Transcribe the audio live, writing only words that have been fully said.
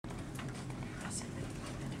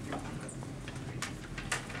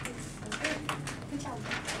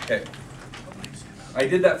Okay. I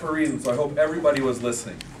did that for a reason, so I hope everybody was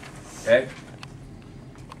listening. Okay?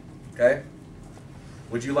 Okay?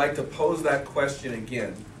 Would you like to pose that question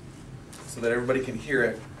again so that everybody can hear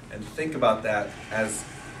it and think about that as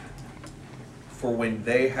for when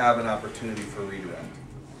they have an opportunity for redirect?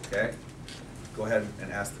 Okay? Go ahead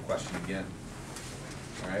and ask the question again.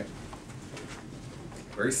 All right?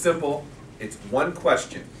 Very simple. It's one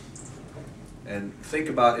question. And think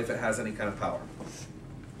about if it has any kind of power.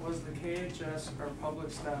 Was the KHS or public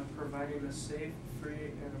staff providing a safe, free,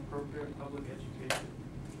 and appropriate public education?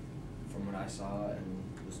 From what I saw and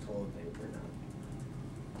was told, they were not.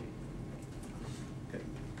 Okay.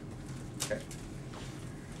 Okay.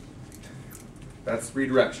 That's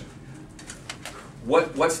redirection.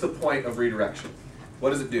 What's the point of redirection? What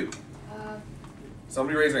does it do?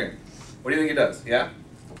 Somebody raise their hand. What do you think it does? Yeah?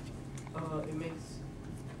 It makes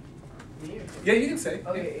me or Yeah, you can say.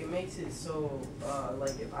 okay, it makes it so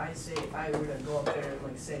like if I were to go up there and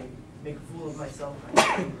like say make a fool of myself, my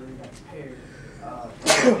anger, that's paired,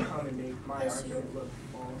 accommodate my argument look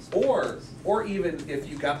false. Or even if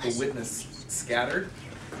you got the witness scattered,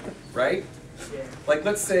 right? Yeah. Like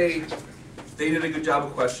let's say they did a good job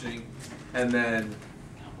of questioning and then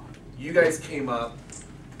you guys came up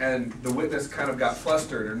and the witness kind of got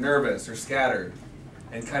flustered or nervous or scattered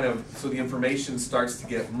and kind of, so the information starts to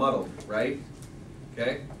get muddled, right?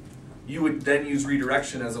 Okay? You would then use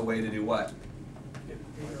redirection as a way to do what?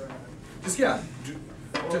 Just, yeah.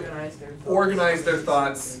 Organize their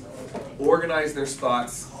thoughts,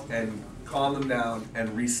 and calm them down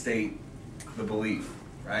and restate the belief,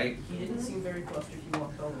 right? He didn't seem very flustered. He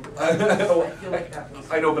walked over. I feel like that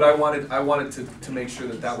was. I know, but I wanted to make sure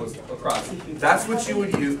that that was across. That's what you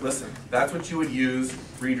would use. Listen, that's what you would use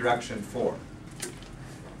redirection for.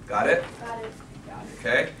 Got it? Got it.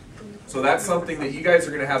 Okay. So that's something that you guys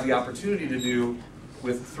are going to have the opportunity to do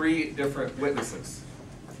with 3 different witnesses,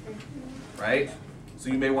 right? So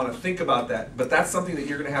you may want to think about that, but that's something that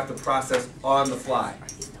you're going to have to process on the fly,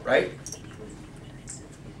 right?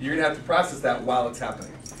 You're going to have to process that while it's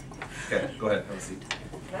happening. Okay, go ahead, have a seat.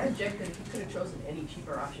 Can I object that if he could have chosen any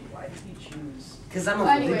cheaper option, why did he choose? Because I'm a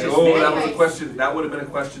Well, anyways. religious Oh, man. that was a question. That would have been a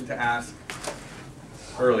question to ask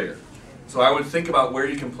earlier. So I would think about where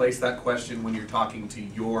you can place that question when you're talking to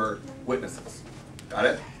your witnesses. Got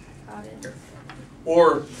it? Got it. Okay.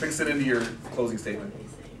 Or fix it into your closing statement.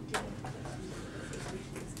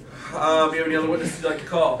 You have any other witnesses you'd like to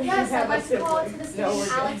call? Yes, I'd like to call to the stand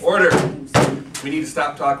Alex. Order. We need to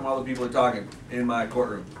stop talking while the people are talking in my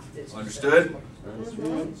courtroom. Understood?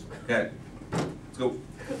 Okay. Let's go.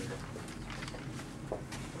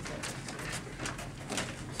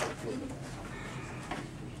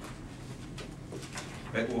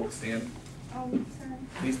 Okay, we'll stand. Oh, sorry.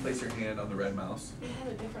 Please place your hand on the red mouse. We have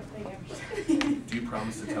a different thing every time. Do you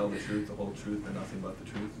promise to tell the truth, the whole truth, and nothing but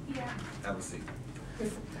the truth? Yeah. Have a seat.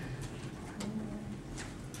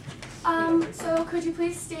 So could you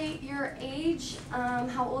please state your age,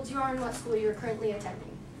 how old you are, and what school you're currently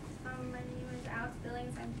attending? My name is Alex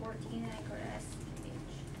Billings. I'm 14 and I go to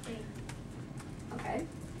SKH. Okay.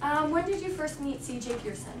 When did you first meet C.J.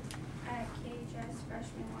 Pearson? At KHS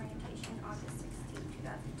freshman orientation, August 16,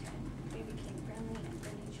 2010. We became friendly and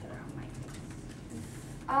friended each other on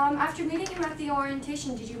MySpace. After meeting him at the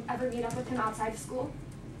orientation, did you ever meet up with him outside of school?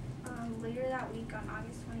 Later that week on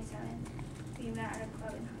August 27th, we met at a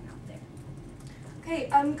club and hung out there.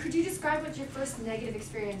 Okay, could you describe what your first negative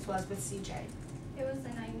experience was with C.J.? It was the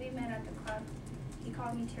night we met at the club. He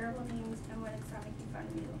called me terrible names and wouldn't stop making fun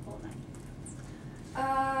of me the whole night.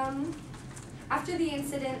 After the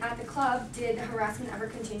incident at the club, did the harassment ever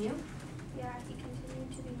continue? Yeah, he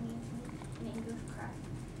continued to be mean to me in English class,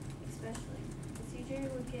 especially.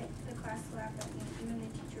 CJ would get the class to laugh at me, even the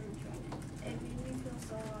teacher would join in. It made me feel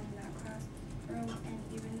so alone in that classroom and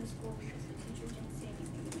even the school because the teacher didn't say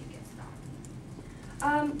anything to make it stop.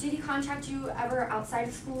 Did he contact you ever outside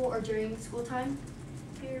of school or during school time?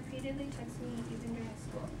 He repeatedly texted me even during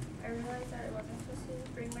school. I realized that I wasn't supposed to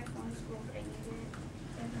bring my phone to school, but I needed it,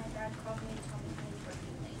 and my dad called me and told me he was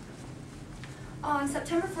working late. On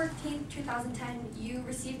September 14th, 2010, you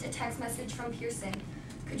received a text message from Pearson.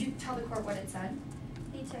 Could you tell the court what it said?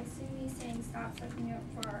 He texted me saying stop sucking up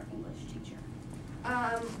for our English teacher.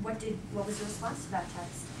 What was your response to that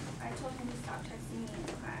text? I told him to stop texting me in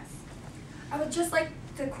class. I would just like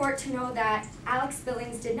the court to know that Alex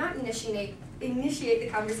Billings did not initiate the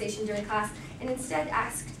conversation during class and instead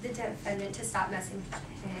asked the defendant to stop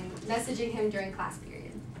messaging him during class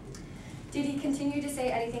period. Did he continue to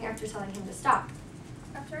say anything after telling him to stop?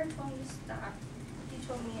 After I told him to stop, he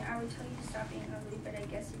told me I would tell you to stop being ugly, but I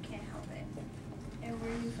guess you can't help it. And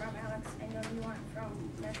where are you from, Alex? I know you aren't from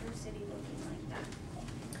Metro City looking like that.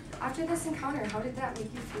 After this encounter, how did that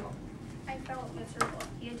make you feel? I felt miserable.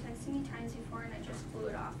 He had texted me times before and I just blew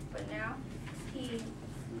it off. But now he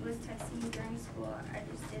was texting me during school. I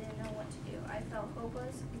just didn't know what to do. I felt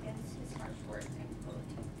hopeless against his harsh words and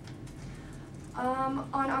cruelty.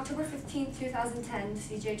 On October 15th, 2010,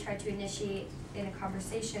 CJ tried to initiate in a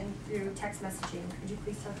conversation through text messaging. Could you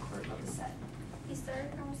please tell the court what was said? He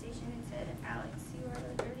started a conversation and said, "Alex, you are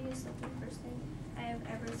the dirtiest looking person I have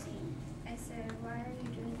ever seen." I said, "Why are you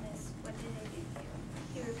doing this? What did I do to you?"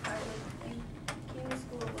 He replied with, "You came to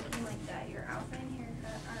school looking like that. Your outfit and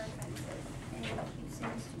haircut are offensive, and you keep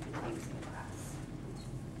saying stupid things in class."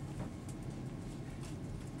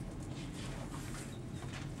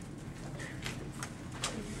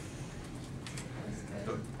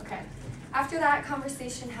 Okay. After that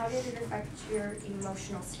conversation, how did it affect your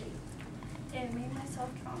emotional state? It made my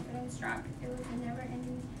self-confidence drop. It was a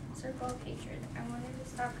never-ending circle of hatred. I wanted to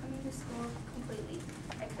stop coming to school completely.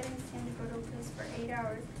 I couldn't stand to go to a place for 8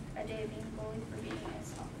 hours a day being bullied for being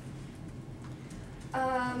myself.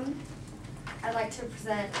 I'd like to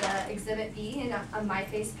present Exhibit B in a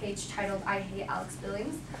MyFace page titled "I Hate Alex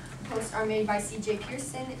Billings." Posts are made by CJ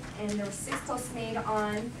Pearson, and there were 6 posts made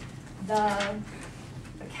on the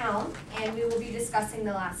account, and we will be discussing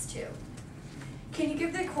the last 2. Can you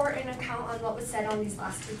give the court an account on what was said on these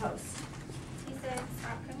last 2 posts? He said,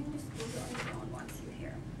 "Stop coming to school and no one wants you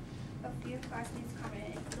here." A few classmates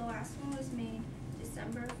commented. The last one was made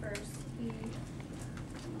December 1st. He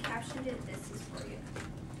captioned it, "This is for you."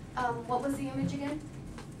 What was the image again?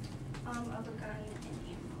 Of a gun and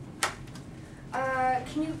ammo.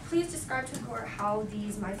 Can you please describe to the court how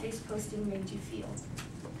these MyFace posting made you feel?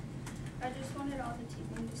 I just wanted all the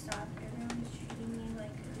teasing to stop. Everyone was treating me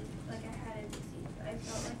like I had a disease. I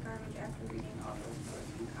felt like garbage after reading all those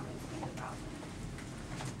posts and comments made about me.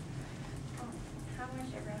 How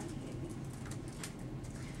much everyone hated me.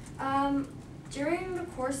 During the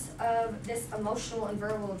course of this emotional and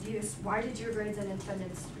verbal abuse, why did your grades and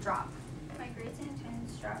attendance drop? My grades and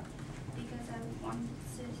attendance dropped because I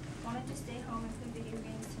wanted to stay home and play video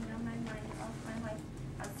games to numb my mind off my life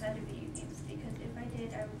outside of video games. Because if I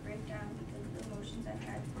did, I would break down because of the emotions I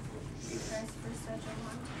had repressed for such a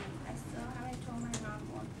long time. I still haven't told my mom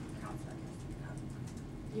or counselor this.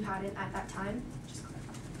 You hadn't at that time? Just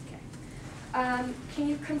clarify. Okay. Can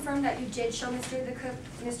you confirm that you did show Mr.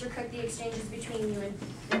 Cook the exchanges between you and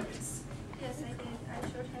Billings? Yes, I did. I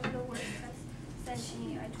showed him the work test sent to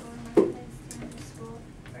me. I told him I couldn't stand in school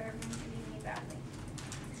for everyone treating me badly.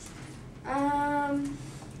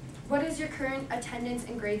 What is your current attendance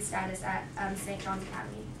and grade status at St. John's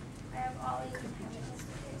Academy? I have all A's in attendance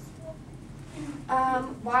today.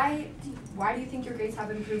 Why do you think your grades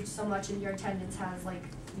have improved so much and your attendance has, like,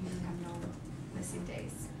 you have no missing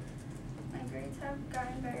days? My grades have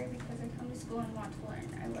gotten better because I come to school and want to learn.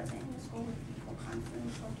 I wasn't in the school with people constantly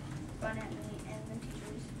poking fun at me, and the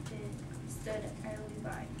teachers stood idly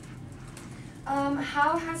by.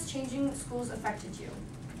 How has changing schools affected you?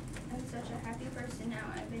 I'm such a happy person now.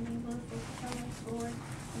 I've been able to focus on my schoolwork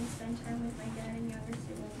and spend time with my dad and younger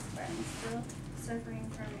siblings, but I'm still suffering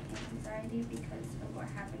from anxiety because of what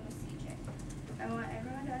happened with CJ. I want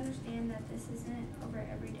everyone to understand that this isn't over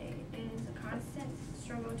every day. It is a constant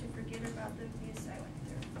struggle to forget about the abuse I went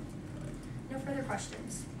through. No further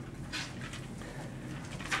questions.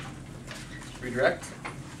 Redirect?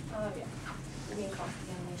 Yeah. You mean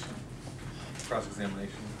cross-examination?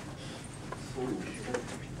 Cross-examination.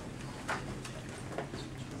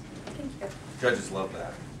 Thank you. Judges love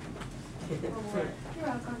that. You're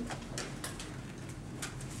welcome.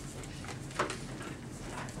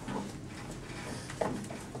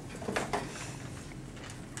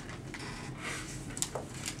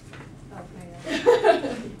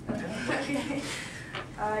 Okay.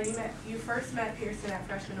 You first met Pearson at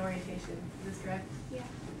freshman orientation, is this correct? Yeah.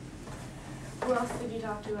 Who else did you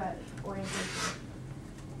talk to at orientation?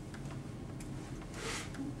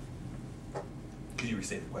 Could you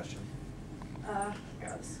restate the question? Here,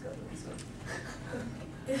 I'll just go to this one.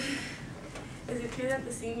 Is it true that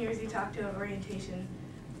the seniors you talked to at orientation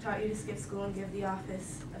taught you to skip school and give the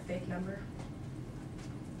office a fake number?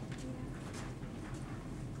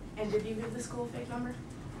 Yeah. And did you give the school a fake number?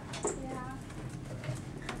 Yeah.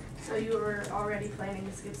 So you were already planning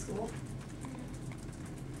to skip school?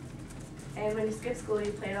 And when you skipped school,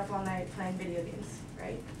 you played up all night playing video games,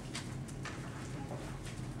 right?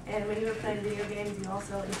 And when you were playing video games, you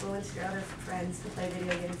also influenced your other friends to play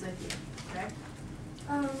video games with you, correct?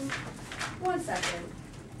 1 second.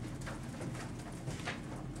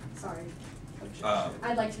 Sorry, Coach.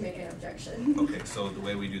 I'd like to make an objection. Okay, so the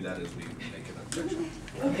way we do that is we make an objection.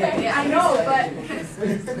 Okay, I know, but,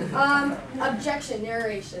 objection,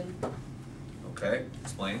 narration. Okay,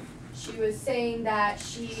 explain. She was saying that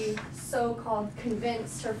she so-called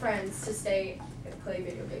convinced her friends to stay and play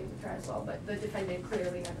video games with her as well, but the defendant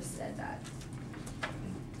clearly never said that.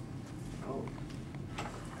 Oh.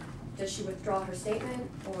 Does she withdraw her statement,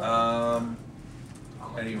 or?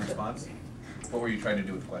 Any response? What were you trying to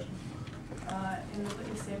do with the question? In the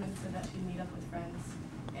witness statement said that she'd meet up with friends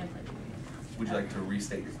and play video games. Would you like to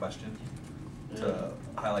restate your question to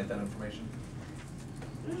highlight that information?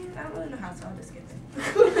 I don't really know how, so I'll just skip it.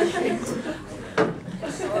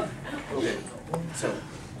 Okay, so.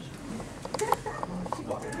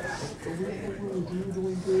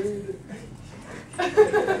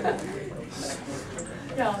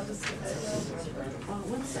 Yeah, I'll just skip it.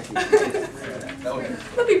 One second. That would,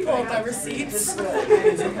 Let me pull up my receipts.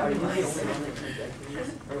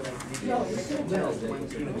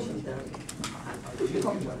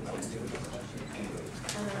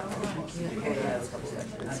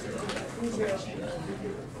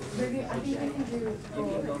 Maybe, I think I can do.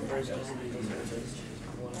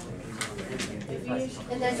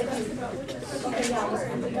 And then if you, okay,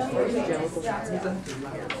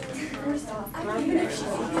 First off,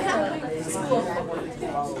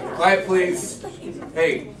 quiet please.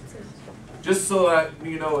 Hey, just so that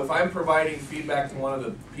you know, if I'm providing feedback to one of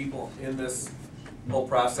the people in this whole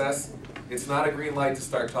process, it's not a green light to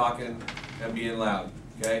start talking and being loud,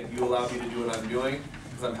 okay? You allow me to do what I'm doing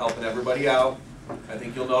because I'm helping everybody out. I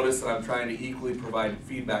think you'll notice that I'm trying to equally provide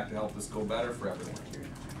feedback to help this go better for everyone.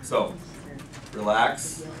 So,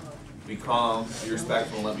 relax, be calm, be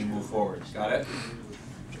respectful, and let me move forward. Got it?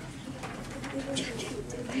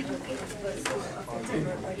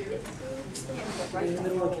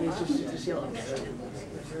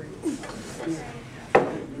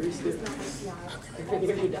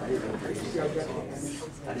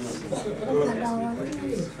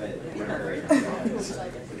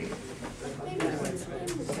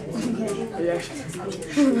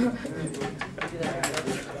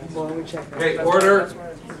 Okay, order.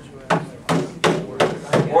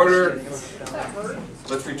 Order.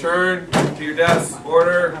 Let's return to your desk.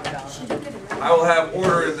 Order. I will have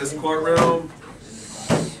order in this courtroom.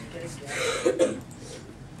 I'll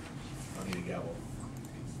need a gavel.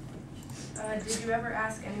 Did you ever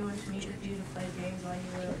ask anyone to meet with you to play games while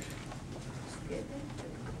you were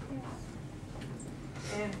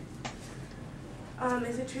And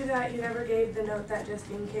is it true that you never gave the note that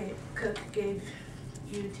Justine Cook gave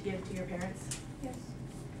you to give to your parents? Yes.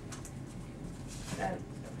 That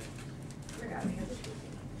forgot me.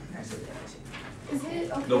 is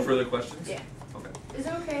it okay? No further questions? Yeah. Okay. Is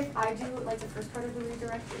it okay if I do like the first part of the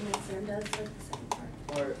redirect and then Sam does like the second part?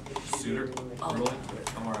 Or Suitor, ruling,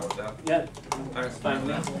 I'm alright with that. Yeah, Alright, fine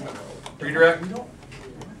with me. Redirect.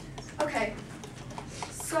 Okay.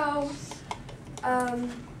 So,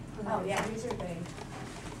 Oh yeah, these are things.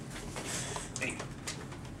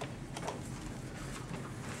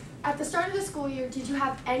 at the start of the school year, did you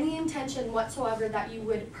have any intention whatsoever that you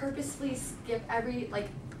would purposely skip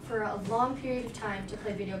for a long period of time to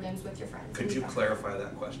play video games with your friends? Could you clarify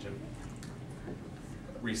that question?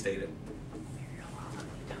 Restate it.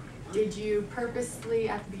 Did you purposely,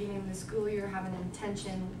 at the beginning of the school year, have an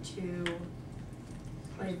intention to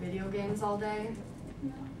play video games all day?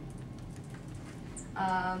 No.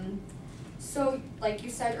 So, like you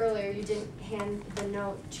said earlier, you didn't hand the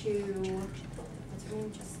note to, what's her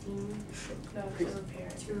name, Justine? No, to her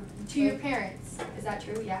parents. To your parents, is that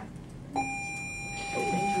true? Yeah?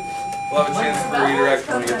 We'll have a chance for redirect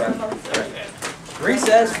when we get back.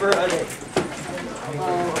 Recess for a day.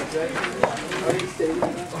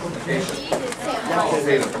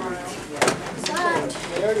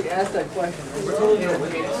 They already asked that question.